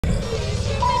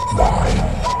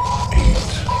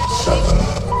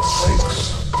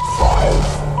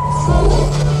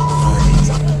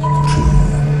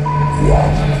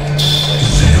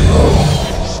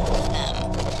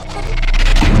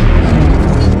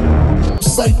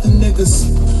Psych the niggas,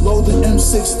 load the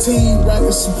M16,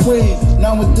 rapping supreme.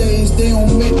 Nowadays they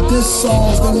don't make diss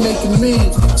songs, they making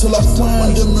memes. Till I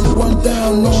find them and run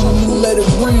down on them and let it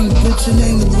ring. Bitch, it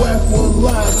ain't a rap or a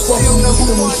lie, fucking with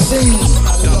the machine.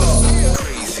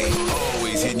 Crazy,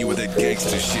 always hitting you with that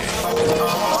gangster shit.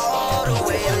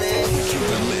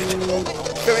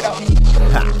 Figure it out.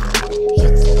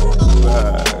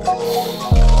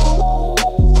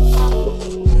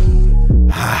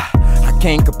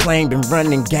 Can't complain, been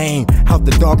running game. Out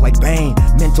the dark like Bane.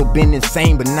 Mental been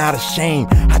insane, but not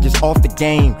ashamed. I just off the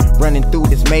game. Running through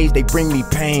this maze, they bring me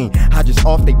pain. I just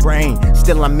off they brain.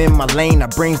 Still I'm in my lane, I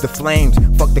brings the flames.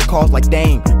 Fuck the calls like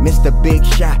Dame. Mr. Big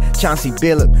Shot, Chauncey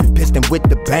Billup, piston with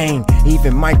the bang.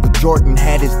 Even Michael Jordan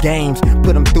had his games.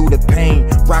 Put him through the pain.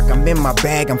 Rock, I'm in my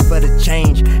bag, I'm for the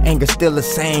change. Anger still the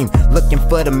same. Looking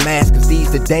for the mask, cause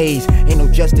these the days. Ain't no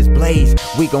justice blaze.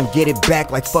 We gon' get it back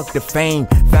like fuck the fame.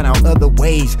 Found out other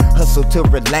ways. Hustle to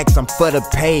relax, I'm for the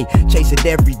pay. Chase it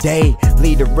every day.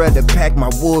 Leader of the pack, my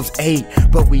wolves ate,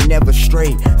 but we never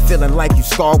strayed. Feeling like you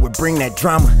scarred would bring that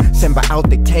drama. Simba out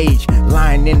the cage,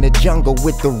 lying in the jungle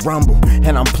with the rumble.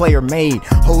 And I'm player made.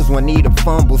 Hoes want need a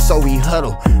fumble, so he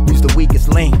huddle. Who's the weakest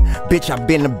link? Bitch, I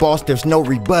been the boss, there's no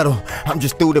rebuttal. I'm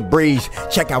just through the breeze.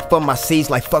 Check out for my C's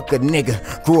like fuck a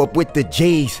nigga. Grew up with the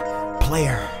G's.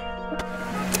 Player.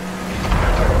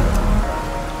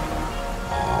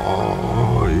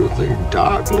 You think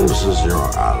darkness is your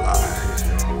ally?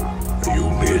 You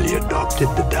merely adopted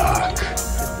the dark.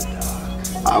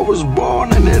 I was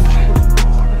born in it,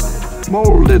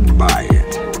 molded by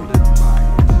it.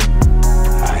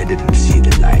 I didn't see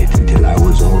the light until I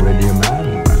was already a man,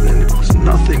 and then it was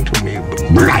nothing to me but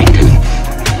blinding.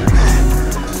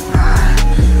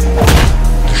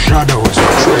 The shadows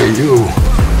betray you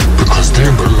because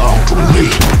they belong to me.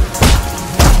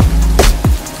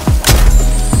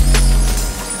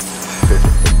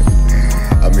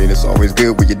 I mean, it's always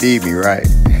good when you need me, right?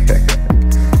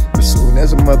 As soon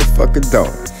as a motherfucker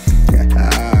don't.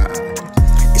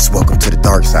 It's welcome to the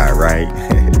dark side, right?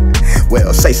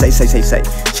 Well, say.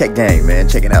 Check game, man.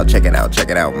 Check it out,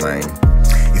 man.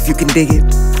 If you can dig it,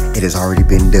 it has already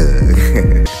been dug.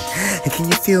 And can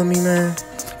you feel me, man?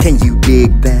 Can you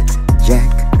dig that,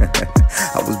 Jack?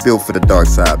 I was built for the dark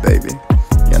side, baby.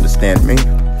 You understand me?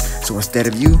 So instead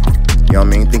of you know what I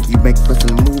mean, think you make such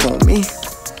a move on me?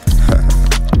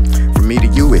 From me to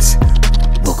you, it's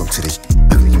welcome to the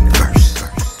universe.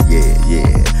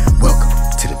 Yeah. Welcome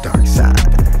to the dark side.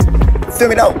 Feel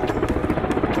me though?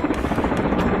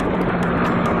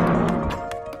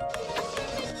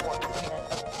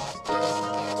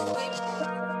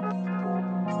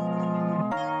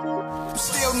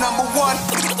 Still #1.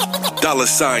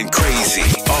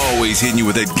 Dollasigncrazy, always hitting you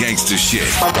with that gangster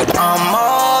shit. I'm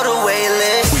all the way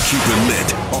lit. We keep it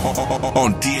lit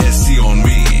on DSC on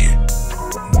me.